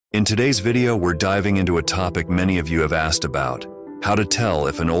In today's video, we're diving into a topic many of you have asked about: how to tell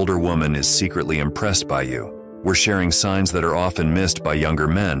if an older woman is secretly impressed by you. We're sharing signs that are often missed by younger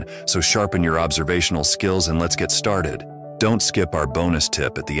men, so sharpen your observational skills and let's get started. Don't skip our bonus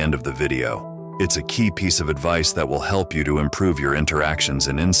tip at the end of the video. It's a key piece of advice that will help you to improve your interactions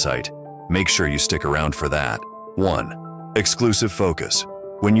and insight. Make sure you stick around for that. 1. Exclusive focus.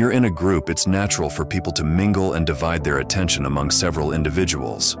 When you're in a group, it's natural for people to mingle and divide their attention among several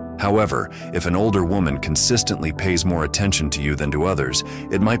individuals. However, if an older woman consistently pays more attention to you than to others,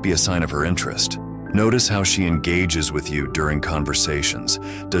 it might be a sign of her interest. Notice how she engages with you during conversations.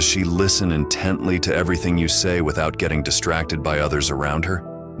 Does she listen intently to everything you say without getting distracted by others around her?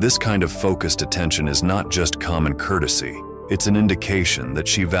 This kind of focused attention is not just common courtesy. It's an indication that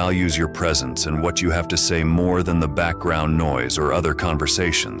she values your presence and what you have to say more than the background noise or other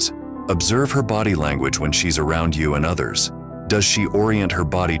conversations. Observe her body language when she's around you and others. Does she orient her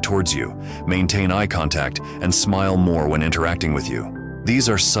body towards you, maintain eye contact, and smile more when interacting with you? These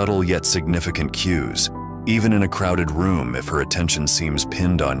are subtle yet significant cues. Even in a crowded room, if her attention seems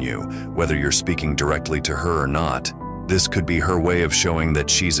pinned on you, whether you're speaking directly to her or not, this could be her way of showing that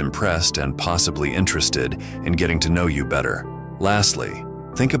she's impressed and possibly interested in getting to know you better. Lastly,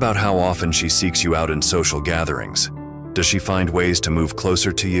 think about how often she seeks you out in social gatherings. Does she find ways to move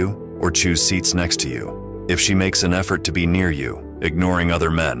closer to you or choose seats next to you? If she makes an effort to be near you, ignoring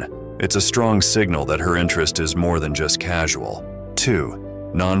other men, it's a strong signal that her interest is more than just casual.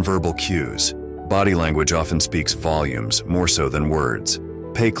 2. Nonverbal cues. Body language often speaks volumes, more so than words.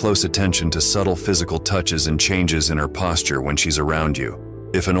 Pay close attention to subtle physical touches and changes in her posture when she's around you.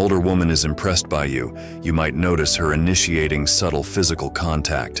 If an older woman is impressed by you, you might notice her initiating subtle physical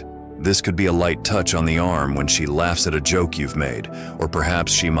contact. This could be a light touch on the arm when she laughs at a joke you've made, or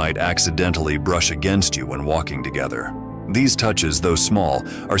perhaps she might accidentally brush against you when walking together. These touches, though small,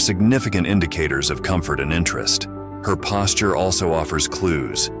 are significant indicators of comfort and interest. Her posture also offers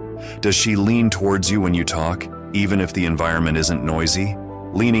clues. Does she lean towards you when you talk, even if the environment isn't noisy?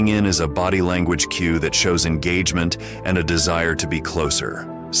 Leaning in is a body language cue that shows engagement and a desire to be closer.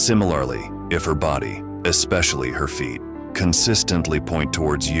 Similarly, if her body, especially her feet, consistently point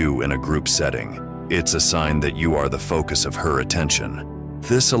towards you in a group setting, it's a sign that you are the focus of her attention.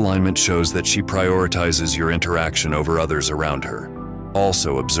 This alignment shows that she prioritizes your interaction over others around her.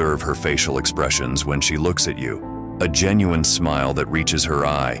 Also observe her facial expressions when she looks at you. A genuine smile that reaches her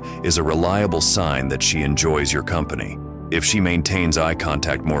eye is a reliable sign that she enjoys your company. If she maintains eye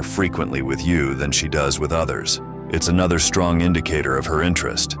contact more frequently with you than she does with others, it's another strong indicator of her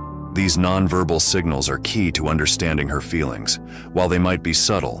interest. These nonverbal signals are key to understanding her feelings. While they might be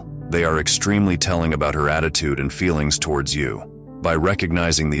subtle, they are extremely telling about her attitude and feelings towards you. By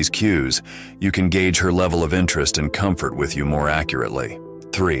recognizing these cues, you can gauge her level of interest and comfort with you more accurately.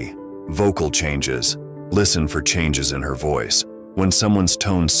 3. Vocal changes. Listen for changes in her voice. When someone's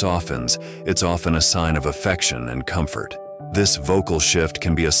tone softens, it's often a sign of affection and comfort. This vocal shift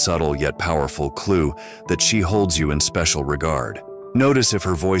can be a subtle yet powerful clue that she holds you in special regard. Notice if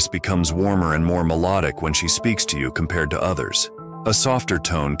her voice becomes warmer and more melodic when she speaks to you compared to others. A softer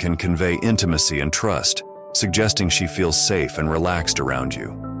tone can convey intimacy and trust, suggesting she feels safe and relaxed around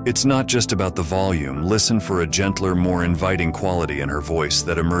you. It's not just about the volume. Listen for a gentler, more inviting quality in her voice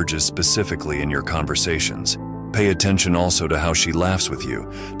that emerges specifically in your conversations. Pay attention also to how she laughs with you.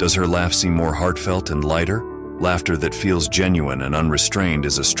 Does her laugh seem more heartfelt and lighter? Laughter that feels genuine and unrestrained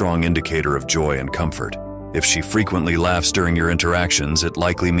is a strong indicator of joy and comfort. If she frequently laughs during your interactions, it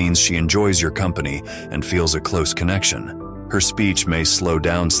likely means she enjoys your company and feels a close connection. Her speech may slow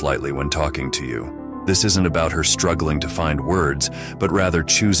down slightly when talking to you. This isn't about her struggling to find words, but rather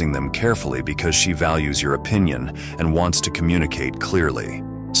choosing them carefully because she values your opinion and wants to communicate clearly.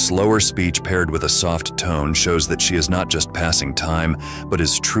 Slower speech paired with a soft tone shows that she is not just passing time, but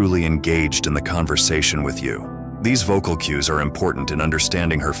is truly engaged in the conversation with you. These vocal cues are important in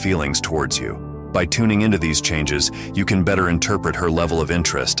understanding her feelings towards you. By tuning into these changes, you can better interpret her level of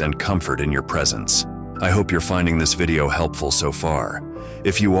interest and comfort in your presence. I hope you're finding this video helpful so far.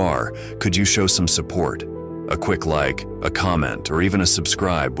 If you are, could you show some support? A quick like, a comment, or even a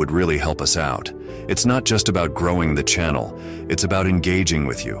subscribe would really help us out. It's not just about growing the channel, it's about engaging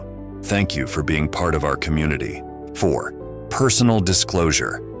with you. Thank you for being part of our community. 4. Personal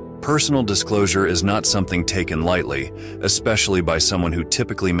disclosure. Personal disclosure is not something taken lightly, especially by someone who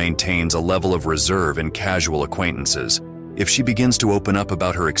typically maintains a level of reserve in casual acquaintances. If she begins to open up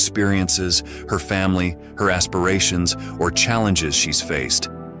about her experiences, her family, her aspirations, or challenges she's faced,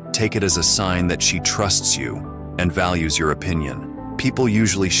 take it as a sign that she trusts you and values your opinion. People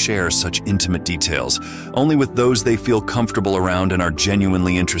usually share such intimate details only with those they feel comfortable around and are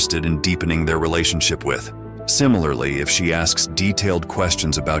genuinely interested in deepening their relationship with. Similarly, if she asks detailed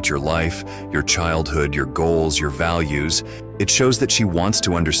questions about your life, your childhood, your goals, your values, it shows that she wants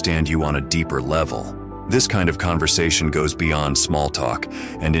to understand you on a deeper level. This kind of conversation goes beyond small talk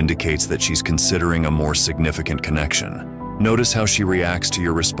and indicates that she's considering a more significant connection. Notice how she reacts to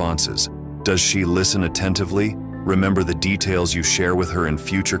your responses. Does she listen attentively, remember the details you share with her in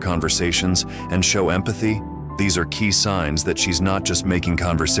future conversations, and show empathy? These are key signs that she's not just making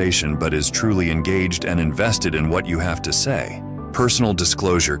conversation but is truly engaged and invested in what you have to say. Personal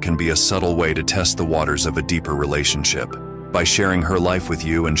disclosure can be a subtle way to test the waters of a deeper relationship. By sharing her life with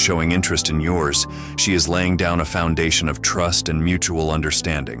you and showing interest in yours, she is laying down a foundation of trust and mutual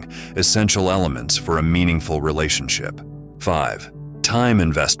understanding, essential elements for a meaningful relationship. 5. Time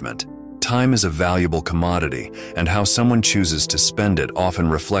investment. Time is a valuable commodity, and how someone chooses to spend it often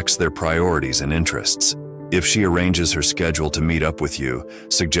reflects their priorities and interests. If she arranges her schedule to meet up with you,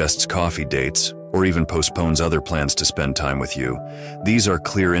 suggests coffee dates, or even postpones other plans to spend time with you, these are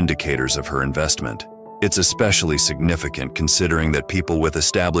clear indicators of her investment. It's especially significant considering that people with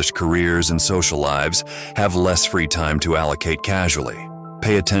established careers and social lives have less free time to allocate casually.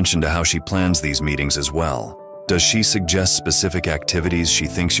 Pay attention to how she plans these meetings as well. Does she suggest specific activities she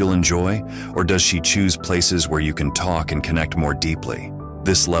thinks you'll enjoy, or does she choose places where you can talk and connect more deeply?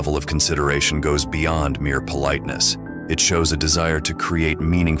 This level of consideration goes beyond mere politeness. It shows a desire to create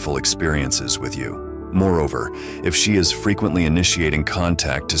meaningful experiences with you. Moreover, if she is frequently initiating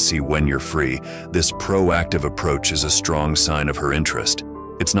contact to see when you're free, this proactive approach is a strong sign of her interest.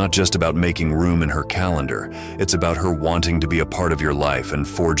 It's not just about making room in her calendar, it's about her wanting to be a part of your life and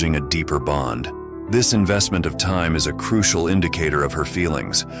forging a deeper bond. This investment of time is a crucial indicator of her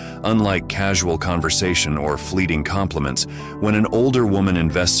feelings. Unlike casual conversation or fleeting compliments, when an older woman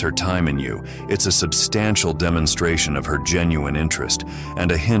invests her time in you, it's a substantial demonstration of her genuine interest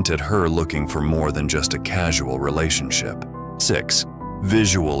and a hint at her looking for more than just a casual relationship. 6.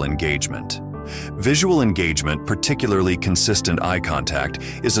 Visual engagement. Visual engagement, particularly consistent eye contact,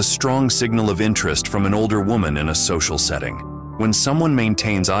 is a strong signal of interest from an older woman in a social setting. When someone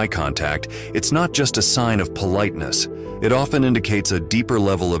maintains eye contact, it's not just a sign of politeness. It often indicates a deeper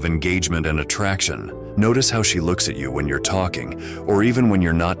level of engagement and attraction. Notice how she looks at you when you're talking, or even when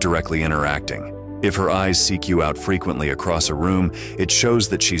you're not directly interacting. If her eyes seek you out frequently across a room, it shows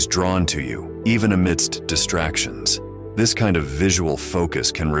that she's drawn to you, even amidst distractions. This kind of visual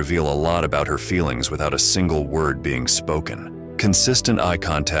focus can reveal a lot about her feelings without a single word being spoken. Consistent eye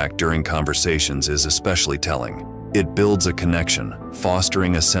contact during conversations is especially telling. It builds a connection,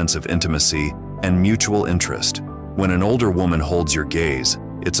 fostering a sense of intimacy and mutual interest. When an older woman holds your gaze,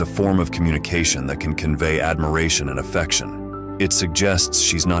 it's a form of communication that can convey admiration and affection. It suggests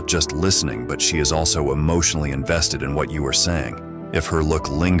she's not just listening, but she is also emotionally invested in what you are saying. If her look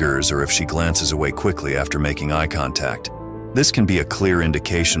lingers or if she glances away quickly after making eye contact, this can be a clear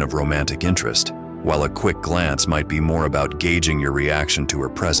indication of romantic interest, while a quick glance might be more about gauging your reaction to her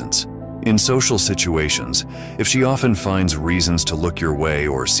presence. In social situations, if she often finds reasons to look your way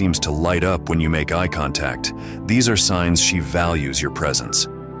or seems to light up when you make eye contact, these are signs she values your presence.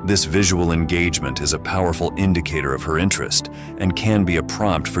 This visual engagement is a powerful indicator of her interest and can be a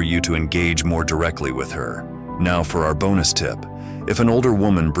prompt for you to engage more directly with her. Now for our bonus tip. If an older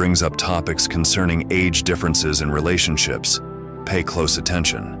woman brings up topics concerning age differences in relationships, pay close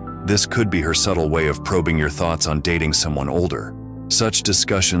attention. This could be her subtle way of probing your thoughts on dating someone older. Such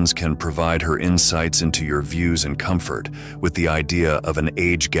discussions can provide her insights into your views and comfort with the idea of an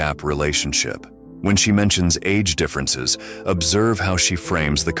age gap relationship. When she mentions age differences, observe how she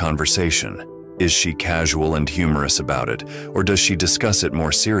frames the conversation. Is she casual and humorous about it, or does she discuss it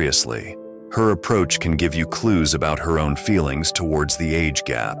more seriously? Her approach can give you clues about her own feelings towards the age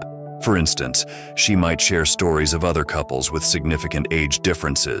gap. For instance, she might share stories of other couples with significant age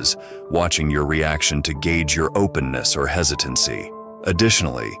differences, watching your reaction to gauge your openness or hesitancy.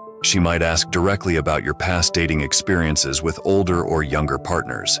 Additionally, she might ask directly about your past dating experiences with older or younger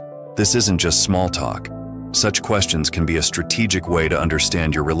partners. This isn't just small talk. Such questions can be a strategic way to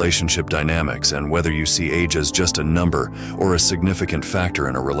understand your relationship dynamics and whether you see age as just a number or a significant factor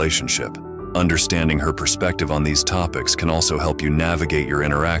in a relationship. Understanding her perspective on these topics can also help you navigate your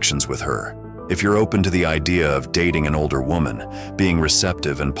interactions with her. If you're open to the idea of dating an older woman, being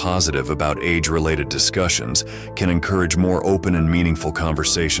receptive and positive about age-related discussions can encourage more open and meaningful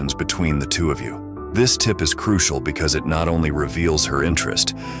conversations between the two of you. This tip is crucial because it not only reveals her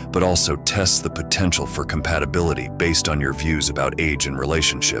interest, but also tests the potential for compatibility based on your views about age and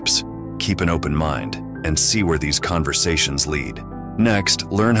relationships. Keep an open mind and see where these conversations lead. Next,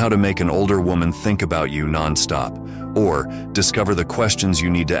 learn how to make an older woman think about you nonstop, or discover the questions you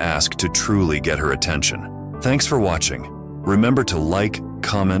need to ask to truly get her attention. Thanks for watching. Remember to like,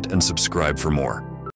 comment, and subscribe for more.